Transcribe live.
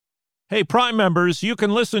Hey, Prime members, you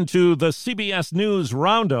can listen to the CBS News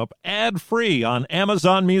Roundup ad-free on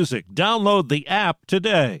Amazon Music. Download the app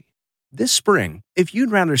today. This spring, if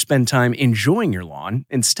you'd rather spend time enjoying your lawn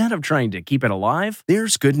instead of trying to keep it alive,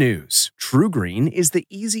 there's good news. TruGreen is the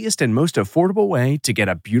easiest and most affordable way to get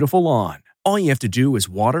a beautiful lawn. All you have to do is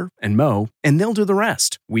water and mow, and they'll do the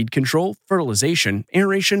rest. Weed control, fertilization,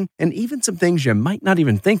 aeration, and even some things you might not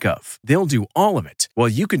even think of. They'll do all of it, while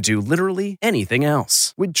you can do literally anything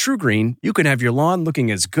else. With TruGreen, you can have your lawn looking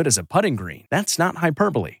as good as a putting green. That's not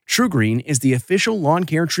hyperbole. TruGreen is the official lawn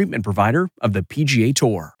care treatment provider of the PGA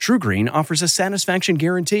Tour. TruGreen offers a satisfaction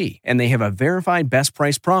guarantee, and they have a verified best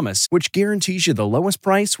price promise, which guarantees you the lowest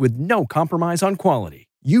price with no compromise on quality.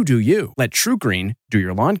 You do you. Let TruGreen do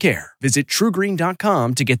your lawn care. Visit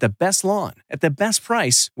TruGreen.com to get the best lawn at the best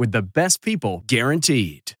price with the best people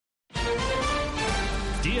guaranteed.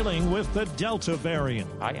 Dealing with the Delta variant.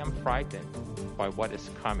 I am frightened by what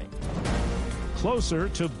is coming. Closer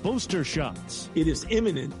to booster shots. It is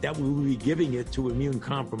imminent that we will be giving it to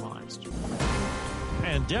immune-compromised.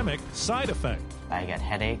 Pandemic side effect. I get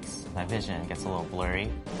headaches, my vision gets a little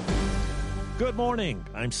blurry. Good morning.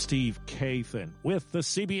 I'm Steve Kathan with the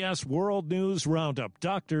CBS World News Roundup.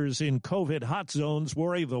 Doctors in COVID hot zones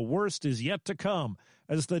worry the worst is yet to come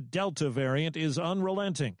as the Delta variant is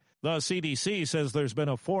unrelenting. The CDC says there's been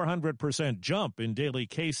a 400% jump in daily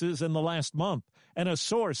cases in the last month. And a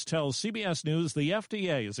source tells CBS News the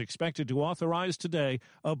FDA is expected to authorize today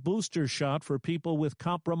a booster shot for people with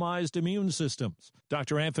compromised immune systems.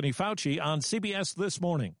 Dr. Anthony Fauci on CBS This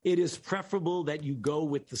Morning. It is preferable that you go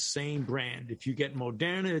with the same brand. If you get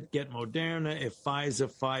Moderna, get Moderna. If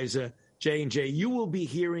Pfizer, J&J. You will be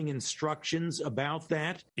hearing instructions about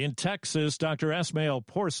that. In Texas, Dr. Esmail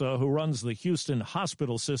Porsa, who runs the Houston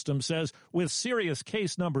hospital system, says with serious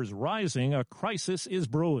case numbers rising, a crisis is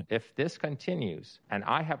brewing. If this continues, and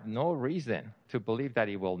I have no reason to believe that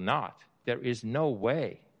it will not, there is no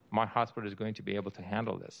way my hospital is going to be able to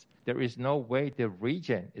handle this. There is no way the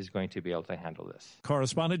region is going to be able to handle this.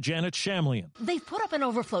 Correspondent Janet Shamlian. They've put up an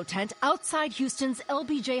overflow tent outside Houston's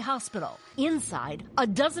LBJ Hospital. Inside, a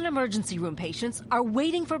dozen emergency room patients are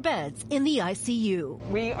waiting for beds in the ICU.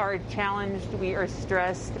 We are challenged. We are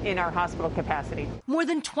stressed in our hospital capacity. More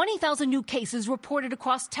than 20,000 new cases reported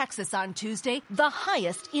across Texas on Tuesday, the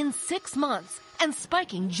highest in 6 months, and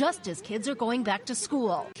spiking just as kids are going back to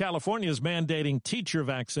school. California is mandating teacher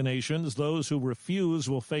vaccinations. Those who refuse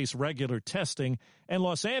will face regular testing. And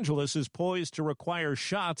Los Angeles is poised to require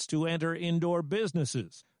shots to enter indoor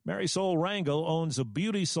businesses. Marisol Rangel owns a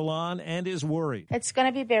beauty salon and is worried. It's going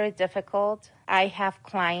to be very difficult. I have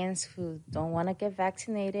clients who don't want to get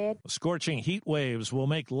vaccinated. Scorching heat waves will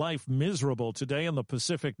make life miserable today in the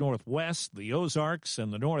Pacific Northwest, the Ozarks,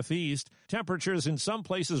 and the Northeast. Temperatures in some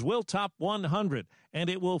places will top 100, and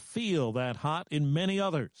it will feel that hot in many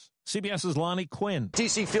others. CBS's Lonnie Quinn.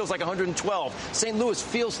 D.C. feels like 112. St. Louis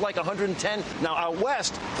feels like 110. Now out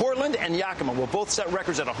west, Portland and Yakima will both set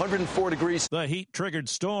records at 104 degrees. The heat triggered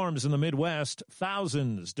storms in the Midwest.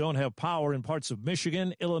 Thousands don't have power in parts of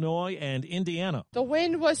Michigan, Illinois, and Indiana. The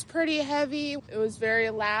wind was pretty heavy. It was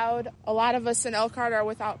very loud. A lot of us in Elkhart are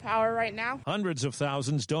without power right now. Hundreds of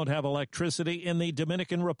thousands don't have electricity in the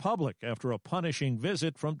Dominican Republic after a punishing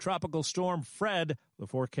visit from Tropical Storm Fred. The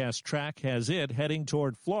forecast track has it heading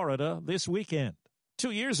toward Florida this weekend. 2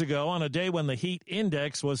 years ago, on a day when the heat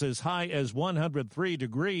index was as high as 103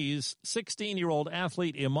 degrees, 16-year-old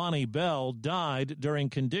athlete Imani Bell died during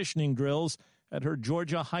conditioning drills at her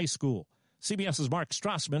Georgia high school. CBS's Mark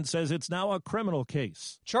Strassman says it's now a criminal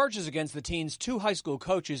case. Charges against the teen's 2 high school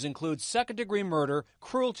coaches include second-degree murder,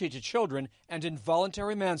 cruelty to children, and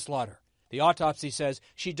involuntary manslaughter. The autopsy says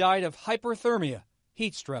she died of hyperthermia,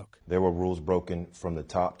 heat stroke. There were rules broken from the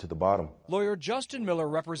top to the bottom. Lawyer Justin Miller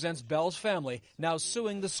represents Bell's family, now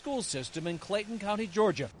suing the school system in Clayton County,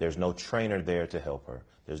 Georgia. There's no trainer there to help her.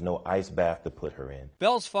 There's no ice bath to put her in.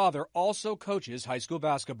 Bell's father also coaches high school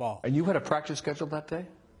basketball. And you had a practice scheduled that day?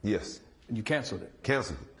 Yes. And you canceled it?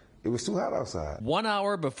 Canceled it. It was too hot outside. 1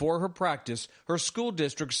 hour before her practice, her school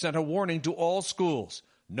district sent a warning to all schools.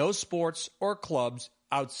 No sports or clubs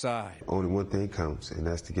outside. Only one thing counts, and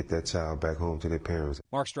that's to get that child back home to their parents.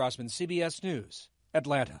 Mark Strassman, CBS News,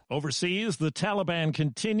 Atlanta. Overseas, the Taliban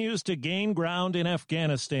continues to gain ground in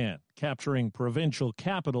Afghanistan, capturing provincial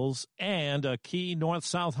capitals and a key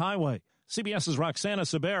north-south highway. CBS's Roxana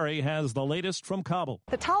Saberi has the latest from Kabul.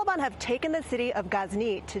 The Taliban have taken the city of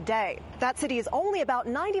Ghazni today. That city is only about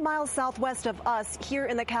 90 miles southwest of us here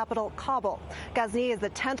in the capital, Kabul. Ghazni is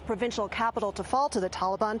the 10th provincial capital to fall to the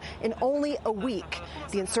Taliban in only a week.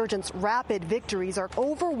 The insurgents' rapid victories are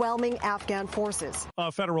overwhelming Afghan forces.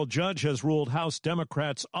 A federal judge has ruled House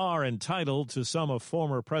Democrats are entitled to some of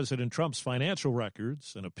former President Trump's financial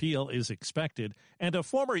records. An appeal is expected. And a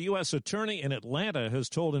former U.S. attorney in Atlanta has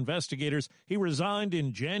told investigators he resigned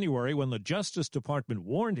in January when the Justice Department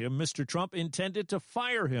warned him Mr. Trump intended to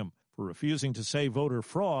fire him for refusing to say voter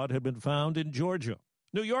fraud had been found in Georgia.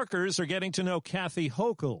 New Yorkers are getting to know Kathy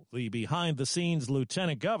Hochul, the behind-the-scenes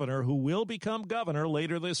lieutenant governor who will become governor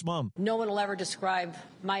later this month. No one will ever describe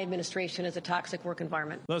my administration as a toxic work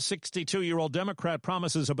environment. The 62-year-old Democrat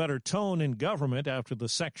promises a better tone in government after the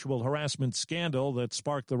sexual harassment scandal that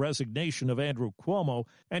sparked the resignation of Andrew Cuomo,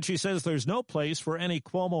 and she says there's no place for any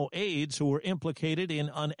Cuomo aides who were implicated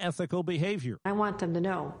in unethical behavior. I want them to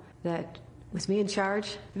know that with me in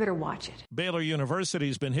charge, you better watch it. Baylor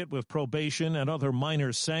University's been hit with probation and other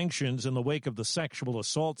minor sanctions in the wake of the sexual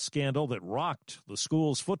assault scandal that rocked the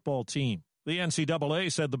school's football team. The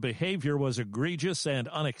NCAA said the behavior was egregious and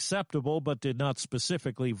unacceptable, but did not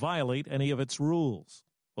specifically violate any of its rules.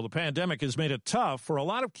 Well, the pandemic has made it tough for a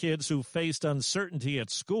lot of kids who faced uncertainty at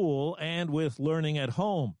school and with learning at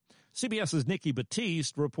home. CBS's Nikki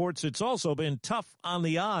Batiste reports it's also been tough on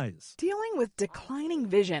the eyes. Dealing with declining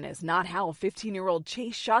vision is not how 15-year-old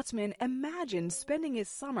Chase Schatzman imagined spending his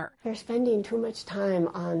summer. They're spending too much time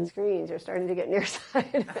on screens. They're starting to get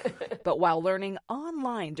nearsighted. But while learning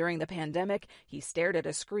online during the pandemic, he stared at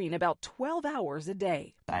a screen about 12 hours a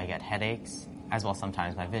day. I get headaches, as well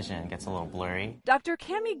sometimes my vision gets a little blurry. Dr.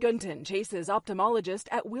 Cami Gunton, Chase's ophthalmologist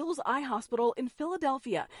at Wills Eye Hospital in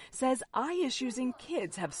Philadelphia, says eye issues in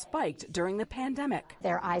kids have spiked during the pandemic.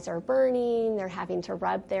 Their eyes are burning, they're having to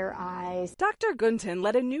rub their eyes. Dr. Gunton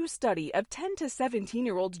led a new study of 10 to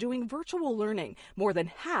 17-year-olds doing virtual learning. More than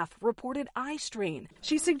half reported eye strain.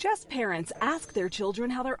 She suggests parents ask their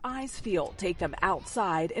children how their eyes feel, take them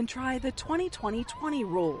outside, and try the 20-20-20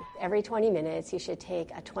 rule. Every 20 minutes, you should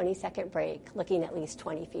take a 20-second break, looking at least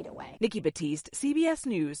 20 feet away. Nikki Batiste, CBS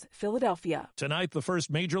News, Philadelphia. Tonight, the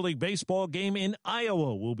first Major League Baseball game in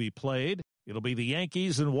Iowa will be played. It'll be the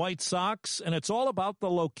Yankees and White Sox, and it's all about the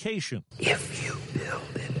location. If you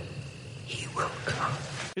build it, he will come.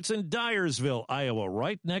 It's in Dyersville, Iowa,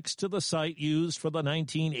 right next to the site used for the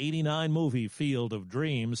 1989 movie Field of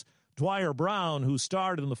Dreams. Dwyer Brown, who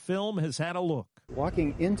starred in the film, has had a look.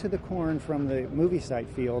 Walking into the corn from the movie site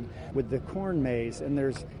field with the corn maze, and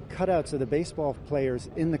there's cutouts of the baseball players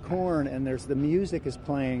in the corn, and there's the music is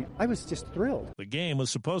playing. I was just thrilled. The game was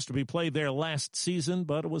supposed to be played there last season,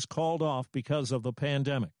 but it was called off because of the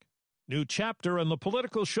pandemic. New chapter in the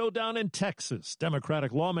political showdown in Texas.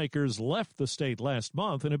 Democratic lawmakers left the state last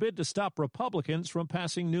month in a bid to stop Republicans from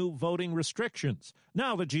passing new voting restrictions.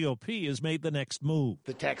 Now the GOP has made the next move.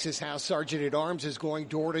 The Texas House Sergeant at Arms is going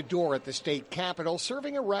door to door at the state capitol,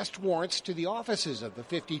 serving arrest warrants to the offices of the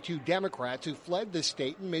 52 Democrats who fled the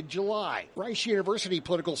state in mid-July. Rice University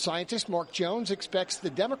political scientist Mark Jones expects the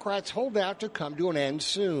Democrats' holdout to come to an end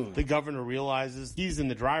soon. The governor realizes he's in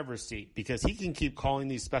the driver's seat because he can keep calling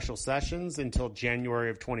these special sessions until January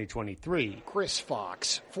of 2023. Chris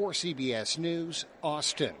Fox, for CBS News,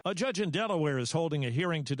 Austin. A judge in Delaware is holding a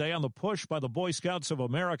hearing today on the push by the Boy Scouts of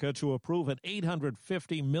America to approve an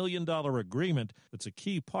 $850 million agreement that's a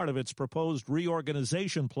key part of its proposed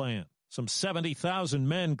reorganization plan. Some 70,000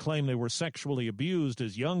 men claim they were sexually abused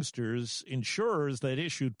as youngsters. Insurers that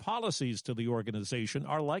issued policies to the organization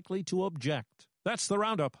are likely to object. That's the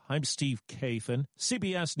Roundup. I'm Steve Kathan,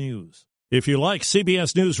 CBS News. If you like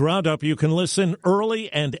CBS News Roundup, you can listen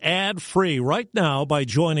early and ad-free right now by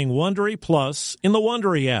joining Wondery Plus in the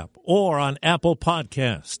Wondery app or on Apple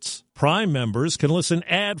Podcasts. Prime members can listen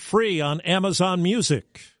ad-free on Amazon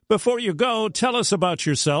Music. Before you go, tell us about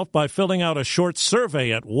yourself by filling out a short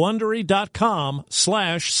survey at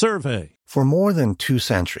Wondery.com/survey. For more than 2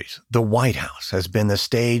 centuries, the White House has been the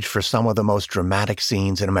stage for some of the most dramatic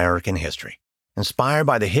scenes in American history. Inspired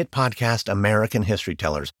by the hit podcast American History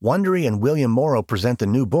Tellers, Wondery and William Morrow present the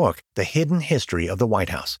new book, The Hidden History of the White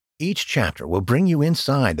House. Each chapter will bring you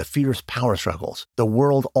inside the fierce power struggles, the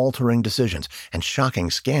world-altering decisions, and shocking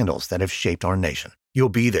scandals that have shaped our nation. You'll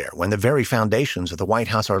be there when the very foundations of the White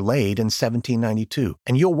House are laid in 1792,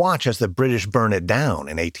 and you'll watch as the British burn it down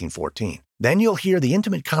in 1814. Then you'll hear the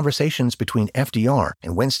intimate conversations between FDR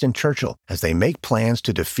and Winston Churchill as they make plans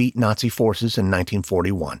to defeat Nazi forces in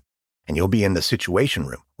 1941. And you'll be in the Situation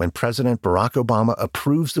Room when President Barack Obama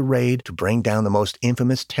approves the raid to bring down the most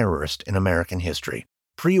infamous terrorist in American history.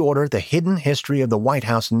 Pre-order The Hidden History of the White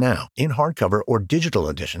House now in hardcover or digital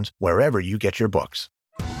editions wherever you get your books.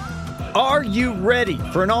 Are you ready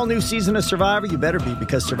for an all-new season of Survivor? You better be,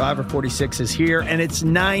 because Survivor 46 is here, and it's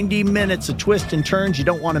 90 minutes of twists and turns you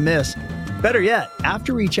don't want to miss. Better yet,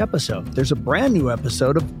 after each episode, there's a brand new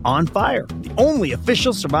episode of On Fire, the only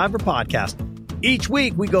official Survivor podcast. Each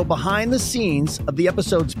week, we go behind the scenes of the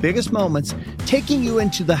episode's biggest moments, taking you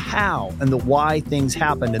into the how and the why things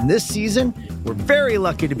happened. And this season, we're very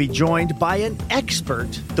lucky to be joined by an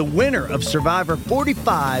expert, the winner of Survivor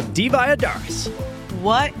 45, Dee Valladares.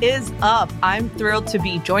 What is up? I'm thrilled to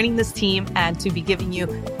be joining this team and to be giving you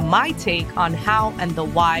my take on how and the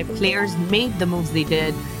why players made the moves they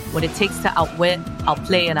did, what it takes to outwit,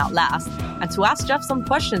 outplay, and outlast, and to ask Jeff some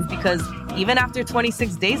questions, because even after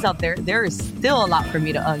 26 days out there, there is still a lot for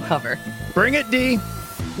me to uncover. Bring it, Dee.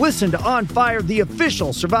 Listen to On Fire, the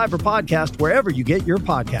official Survivor podcast, wherever you get your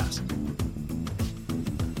podcasts.